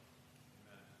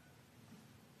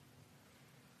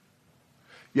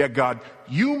 Yeah, God,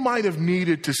 you might have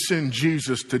needed to send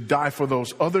Jesus to die for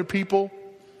those other people,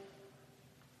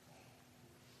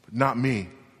 but not me.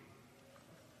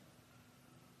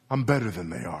 I'm better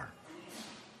than they are.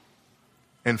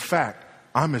 In fact,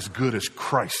 I'm as good as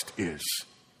Christ is.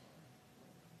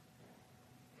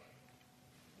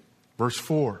 Verse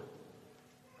 4.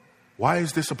 Why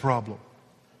is this a problem?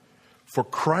 For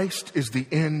Christ is the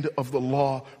end of the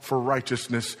law for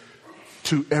righteousness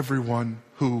to everyone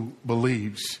who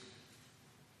believes.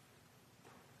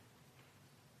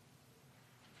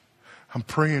 I'm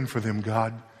praying for them,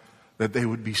 God, that they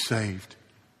would be saved.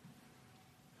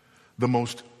 The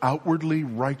most outwardly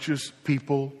righteous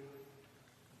people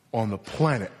on the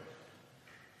planet,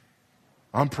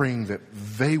 I'm praying that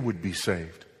they would be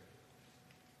saved.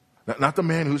 Not the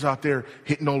man who's out there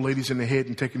hitting old ladies in the head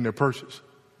and taking their purses.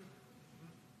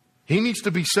 He needs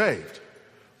to be saved.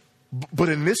 But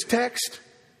in this text,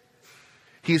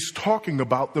 he's talking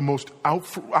about the most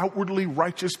outwardly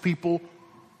righteous people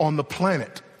on the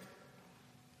planet.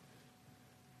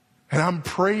 And I'm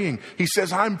praying. He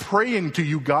says, I'm praying to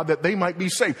you, God, that they might be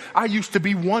saved. I used to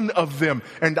be one of them,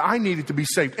 and I needed to be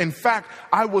saved. In fact,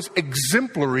 I was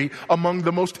exemplary among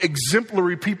the most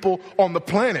exemplary people on the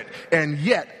planet, and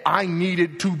yet I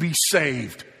needed to be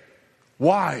saved.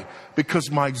 Why?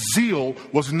 Because my zeal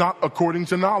was not according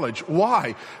to knowledge.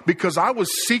 Why? Because I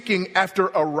was seeking after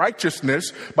a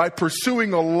righteousness by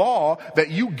pursuing a law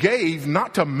that you gave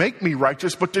not to make me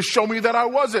righteous, but to show me that I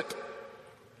wasn't.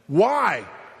 Why?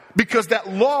 Because that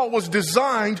law was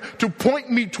designed to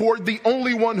point me toward the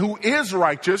only one who is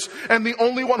righteous and the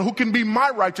only one who can be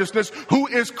my righteousness, who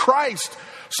is Christ.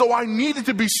 So I needed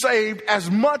to be saved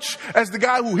as much as the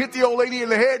guy who hit the old lady in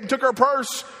the head and took her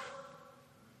purse.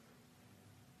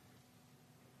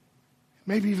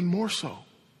 Maybe even more so.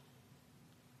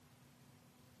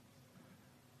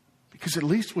 Because at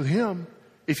least with him,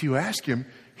 if you ask him,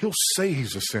 he'll say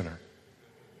he's a sinner.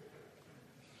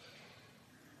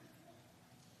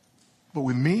 But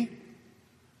with me,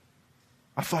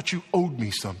 I thought you owed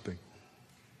me something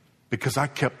because I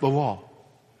kept the law.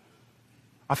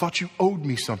 I thought you owed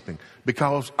me something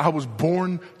because I was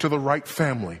born to the right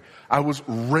family. I was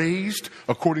raised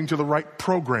according to the right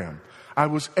program. I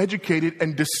was educated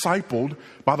and discipled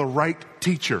by the right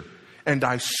teacher. And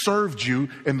I served you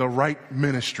in the right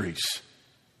ministries.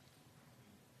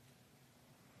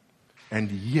 And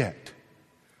yet,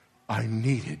 I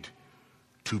needed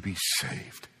to be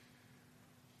saved.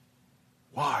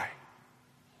 Why?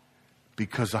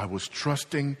 Because I was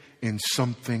trusting in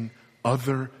something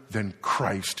other than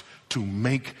Christ to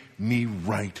make me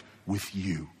right with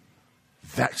you.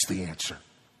 That's the answer.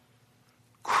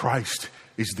 Christ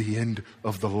is the end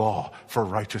of the law for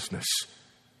righteousness.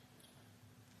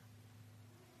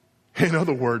 In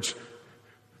other words,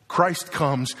 Christ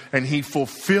comes and he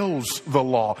fulfills the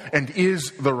law and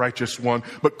is the righteous one.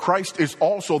 But Christ is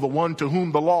also the one to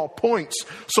whom the law points,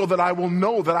 so that I will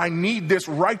know that I need this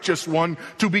righteous one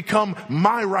to become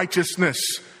my righteousness.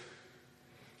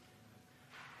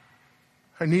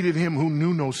 I needed him who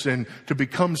knew no sin to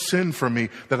become sin for me,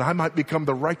 that I might become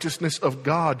the righteousness of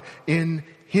God in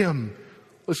him.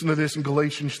 Listen to this in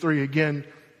Galatians 3 again.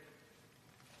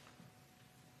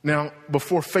 Now,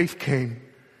 before faith came,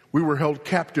 we were held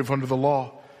captive under the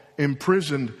law,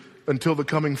 imprisoned until the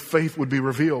coming faith would be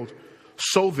revealed.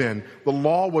 So then, the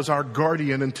law was our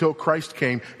guardian until Christ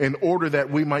came, in order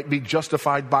that we might be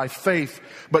justified by faith.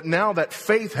 But now that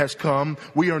faith has come,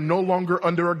 we are no longer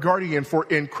under a guardian, for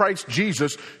in Christ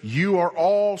Jesus, you are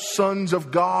all sons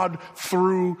of God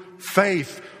through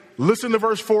faith. Listen to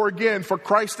verse 4 again. For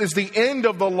Christ is the end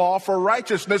of the law for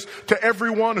righteousness to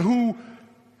everyone who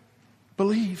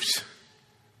believes.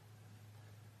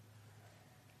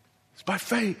 It's by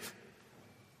faith.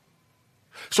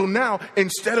 So now,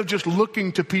 instead of just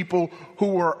looking to people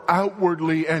who are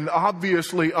outwardly and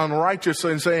obviously unrighteous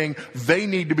and saying they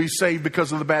need to be saved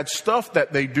because of the bad stuff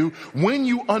that they do, when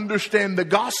you understand the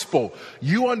gospel,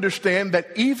 you understand that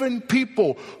even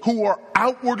people who are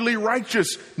outwardly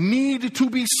righteous need to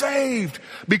be saved,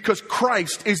 because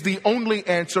Christ is the only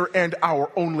answer and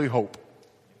our only hope.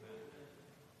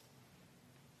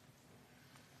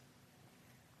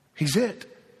 He's it.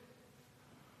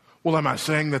 Well, am I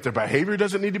saying that their behavior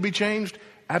doesn't need to be changed?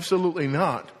 Absolutely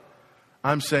not.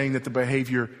 I'm saying that the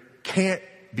behavior can't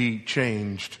be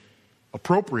changed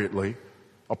appropriately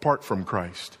apart from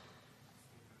Christ.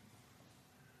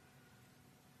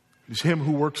 It is him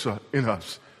who works in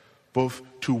us, both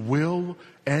to will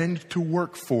and to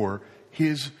work for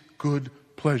his good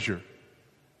pleasure.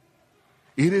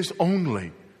 It is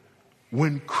only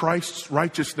when Christ's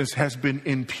righteousness has been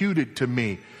imputed to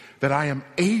me that I am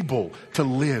able to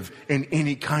live in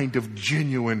any kind of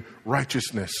genuine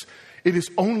righteousness. It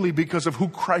is only because of who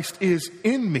Christ is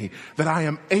in me that I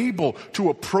am able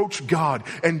to approach God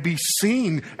and be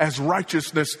seen as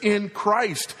righteousness in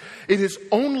Christ. It is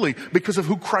only because of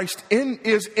who Christ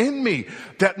is in me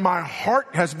that my heart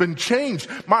has been changed.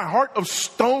 My heart of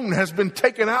stone has been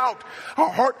taken out. A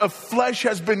heart of flesh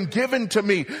has been given to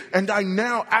me. And I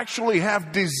now actually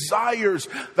have desires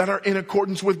that are in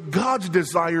accordance with God's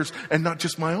desires and not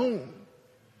just my own.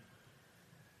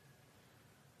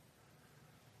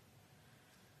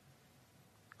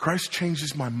 Christ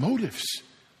changes my motives.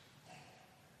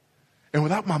 And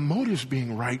without my motives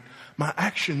being right, my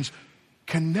actions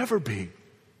can never be.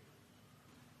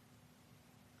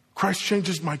 Christ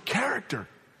changes my character.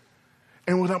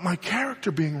 And without my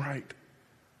character being right,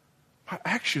 my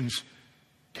actions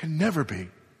can never be.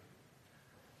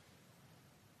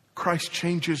 Christ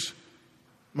changes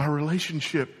my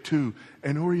relationship to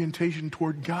and orientation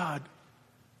toward God.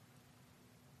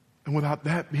 And without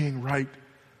that being right,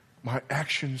 my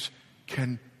actions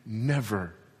can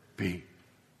never be.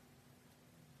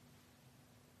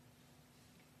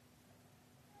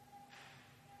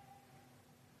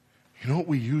 You know what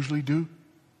we usually do?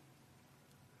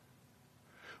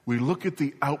 We look at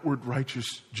the outward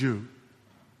righteous Jew,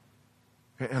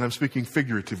 and I'm speaking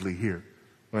figuratively here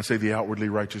when I say the outwardly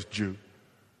righteous Jew.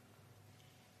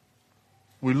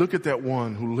 We look at that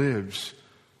one who lives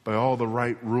by all the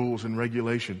right rules and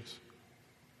regulations.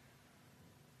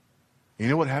 You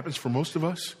know what happens for most of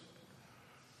us?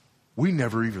 We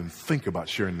never even think about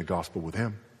sharing the gospel with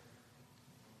him.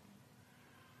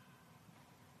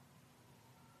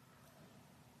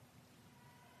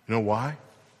 You know why?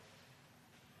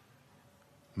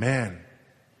 Man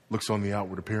looks on the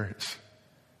outward appearance.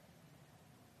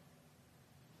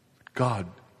 God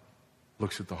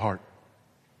looks at the heart.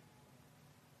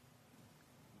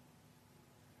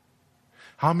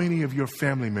 How many of your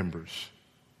family members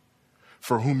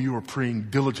for whom you are praying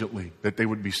diligently that they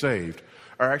would be saved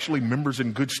are actually members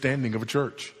in good standing of a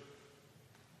church?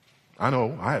 I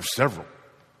know, I have several.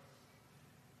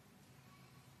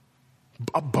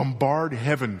 Bombard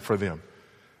heaven for them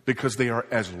because they are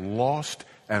as lost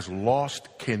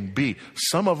can be.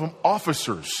 Some of them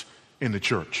officers in the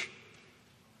church.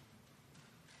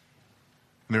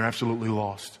 And they're absolutely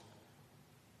lost.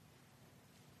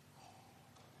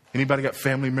 Anybody got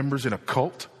family members in a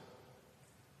cult?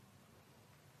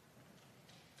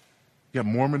 You have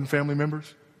Mormon family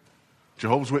members?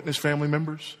 Jehovah's Witness family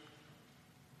members?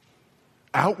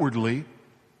 Outwardly,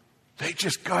 they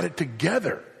just got it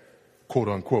together, quote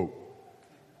unquote.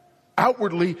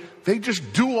 Outwardly, they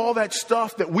just do all that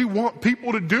stuff that we want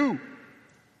people to do.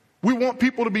 We want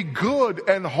people to be good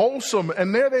and wholesome,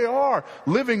 and there they are,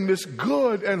 living this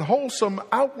good and wholesome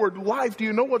outward life. Do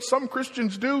you know what some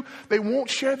Christians do? They won't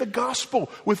share the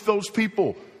gospel with those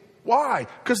people. Why?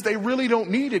 Because they really don't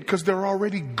need it, because they're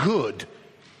already good.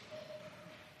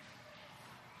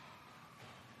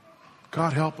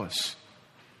 God help us.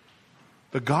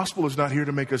 The gospel is not here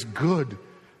to make us good.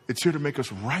 It's here to make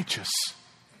us righteous.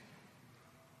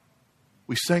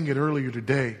 We sang it earlier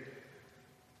today.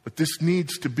 But this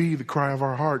needs to be the cry of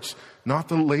our hearts. Not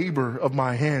the labor of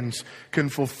my hands can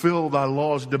fulfill thy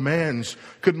law's demands.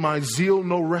 Could my zeal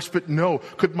no respite know?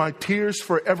 Could my tears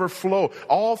forever flow?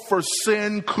 All for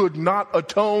sin could not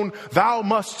atone. Thou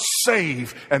must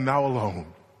save, and thou alone.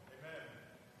 Amen.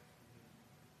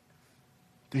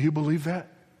 Do you believe that?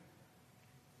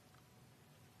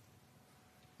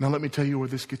 Now let me tell you where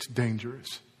this gets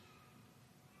dangerous.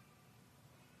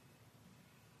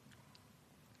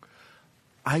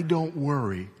 I don't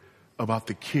worry about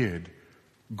the kid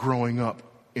growing up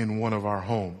in one of our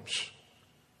homes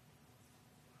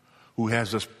who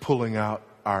has us pulling out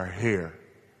our hair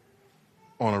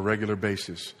on a regular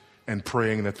basis and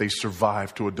praying that they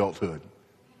survive to adulthood.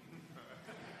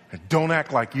 And don't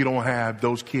act like you don't have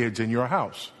those kids in your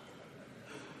house.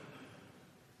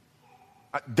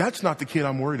 That's not the kid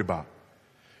I'm worried about.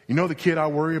 You know the kid I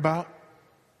worry about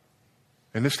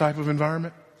in this type of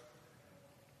environment?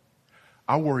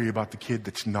 I worry about the kid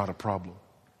that's not a problem,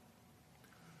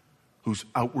 who's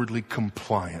outwardly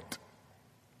compliant.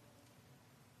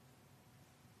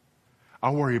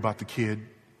 I worry about the kid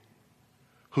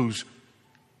who's,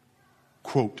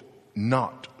 quote,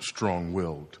 not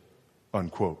strong-willed,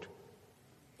 unquote.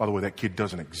 By the way, that kid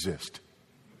doesn't exist.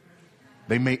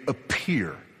 They may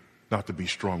appear not to be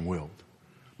strong-willed.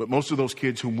 But most of those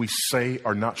kids whom we say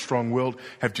are not strong-willed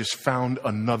have just found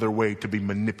another way to be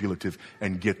manipulative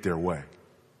and get their way.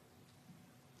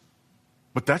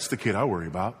 But that's the kid I worry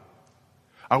about.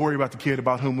 I worry about the kid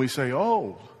about whom we say,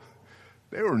 oh,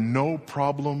 they were no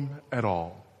problem at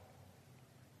all.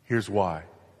 Here's why.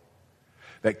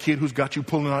 That kid who's got you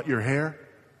pulling out your hair,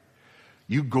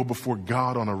 you go before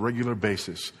God on a regular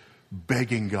basis,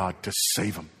 begging God to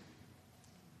save him.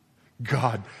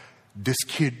 God, this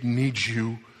kid needs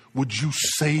you. Would you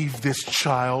save this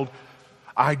child?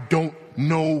 I don't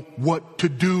know what to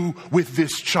do with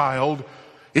this child.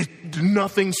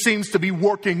 Nothing seems to be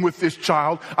working with this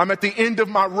child. I'm at the end of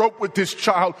my rope with this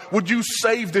child. Would you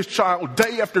save this child?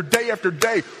 Day after day after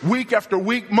day, week after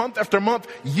week, month after month,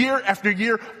 year after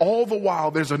year. All the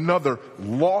while there's another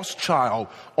lost child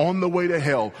on the way to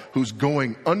hell who's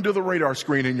going under the radar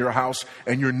screen in your house,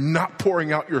 and you're not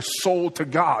pouring out your soul to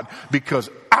God because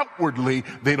outwardly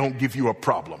they don't give you a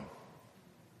problem.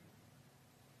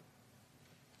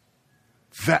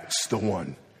 That's the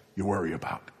one you worry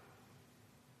about.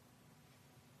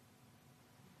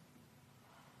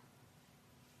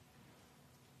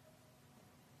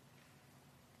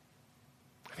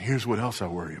 Here's what else I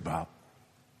worry about.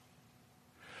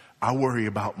 I worry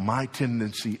about my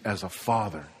tendency as a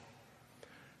father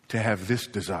to have this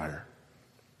desire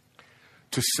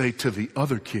to say to the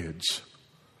other kids,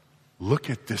 look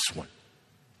at this one.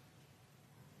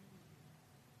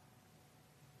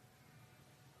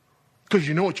 Because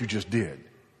you know what you just did.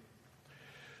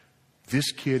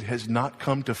 This kid has not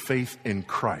come to faith in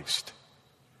Christ.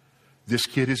 This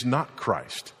kid is not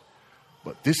Christ.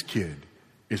 But this kid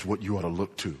is what you ought to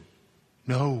look to.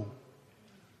 No.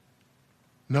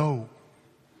 No.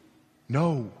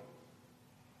 No.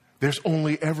 There's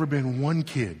only ever been one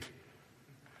kid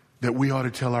that we ought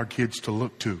to tell our kids to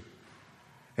look to.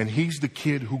 And he's the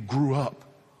kid who grew up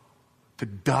to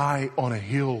die on a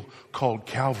hill called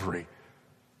Calvary.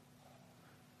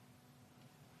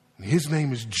 And his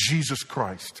name is Jesus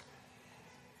Christ.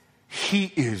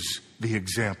 He is the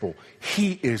example.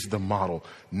 He is the model,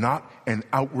 not an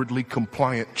outwardly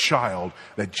compliant child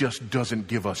that just doesn't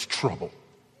give us trouble.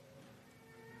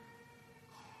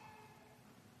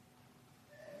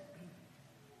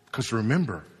 Because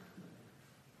remember,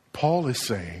 Paul is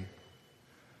saying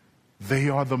they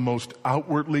are the most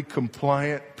outwardly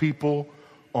compliant people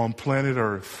on planet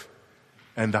Earth,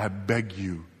 and I beg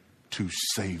you to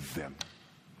save them.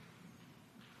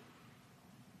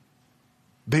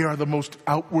 They are the most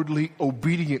outwardly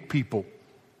obedient people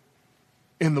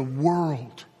in the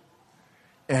world,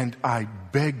 and I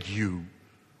beg you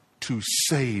to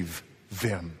save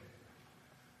them.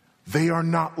 They are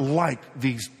not like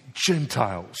these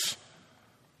Gentiles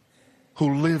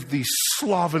who live these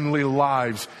slovenly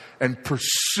lives and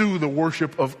pursue the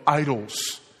worship of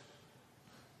idols.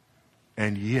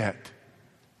 And yet,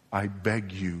 I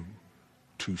beg you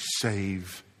to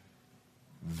save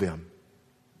them.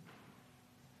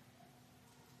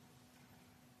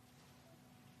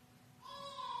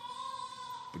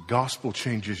 The gospel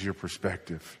changes your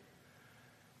perspective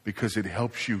because it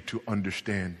helps you to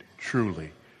understand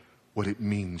truly what it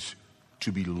means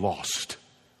to be lost.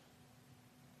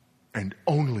 And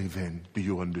only then do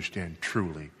you understand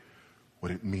truly what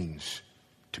it means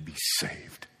to be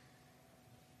saved.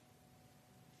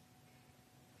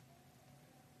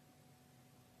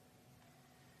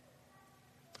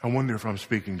 I wonder if I'm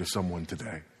speaking to someone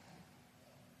today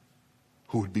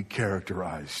who would be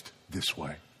characterized this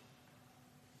way.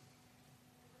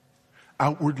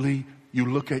 Outwardly, you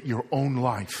look at your own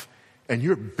life and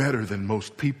you're better than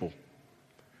most people.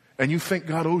 And you think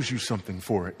God owes you something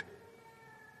for it.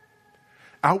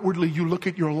 Outwardly, you look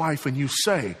at your life and you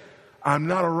say, I'm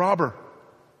not a robber.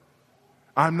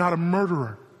 I'm not a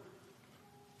murderer.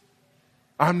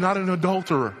 I'm not an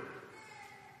adulterer.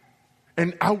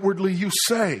 And outwardly you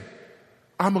say,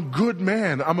 I'm a good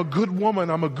man, I'm a good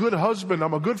woman, I'm a good husband,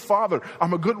 I'm a good father,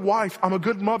 I'm a good wife, I'm a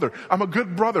good mother, I'm a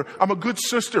good brother, I'm a good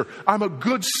sister, I'm a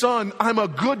good son, I'm a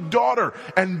good daughter.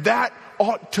 And that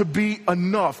ought to be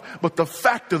enough. But the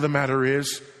fact of the matter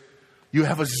is, you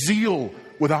have a zeal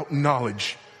without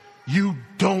knowledge. You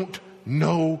don't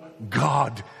know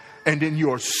God. And in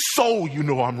your soul you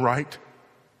know I'm right.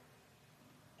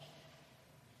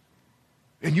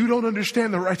 And you don't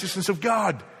understand the righteousness of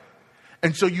God.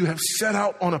 And so you have set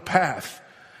out on a path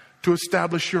to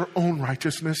establish your own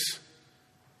righteousness.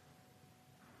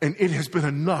 And it has been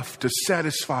enough to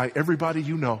satisfy everybody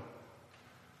you know.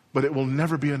 But it will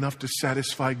never be enough to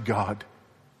satisfy God.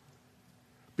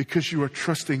 Because you are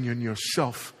trusting in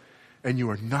yourself and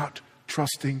you are not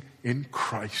trusting in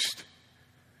Christ.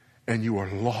 And you are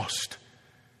lost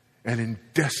and in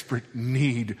desperate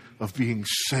need of being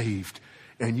saved.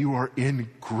 And you are in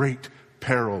great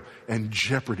peril and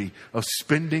jeopardy of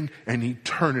spending an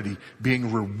eternity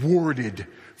being rewarded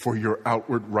for your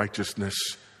outward righteousness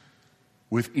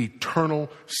with eternal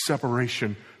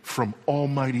separation from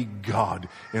Almighty God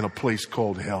in a place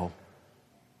called hell.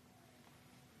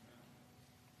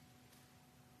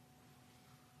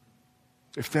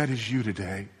 If that is you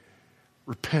today,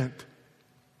 repent.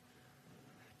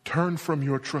 Turn from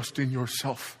your trust in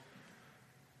yourself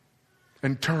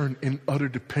and turn in utter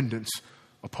dependence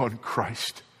upon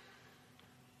Christ.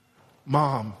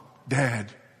 Mom,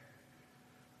 Dad,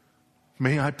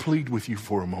 may I plead with you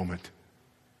for a moment?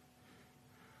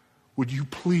 Would you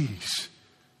please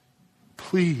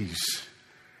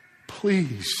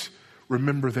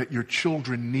remember that your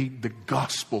children need the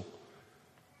gospel,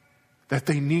 that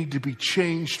they need to be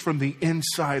changed from the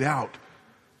inside out,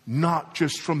 not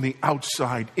just from the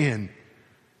outside in.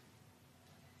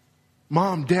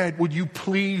 Mom, Dad, would you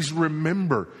please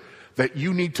remember that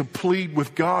you need to plead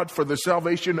with God for the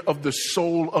salvation of the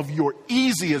soul of your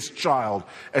easiest child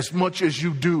as much as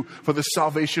you do for the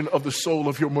salvation of the soul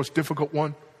of your most difficult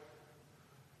one?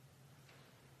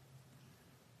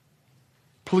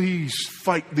 Please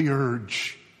fight the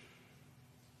urge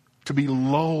to be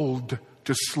lulled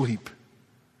to sleep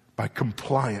by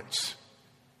compliance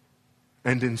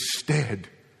and instead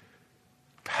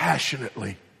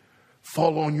passionately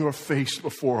fall on your face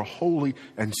before a holy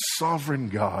and sovereign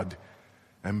God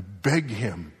and beg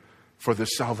Him for the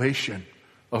salvation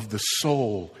of the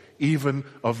soul, even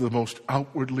of the most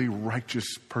outwardly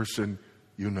righteous person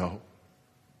you know.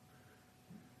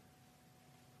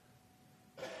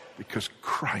 Because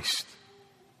Christ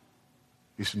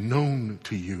is known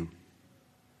to you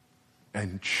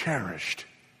and cherished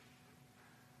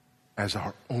as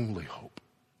our only hope.